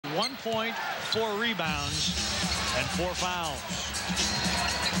1 point, 4 rebounds, and 4 fouls.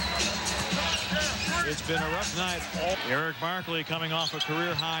 It's been a rough night. Erick Barkley coming off a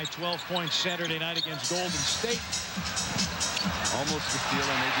career-high 12 points Saturday night against Golden State. Almost the steal,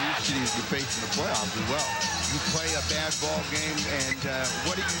 and maybe you see you face in the playoffs as well. You play a bad ball game, and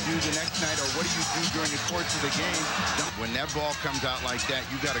what do you do the next night, or what do you do during the course of the game? When that ball comes out like that,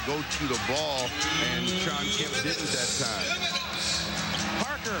 you got to go to the ball, and Sean Kemp didn't that time.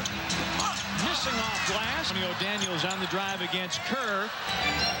 Parker missing off glass. Antonio Daniels on the drive against Kerr.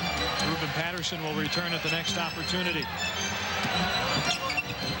 Ruben Patterson will return at the next opportunity.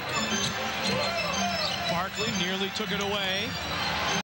 Barkley nearly took it away.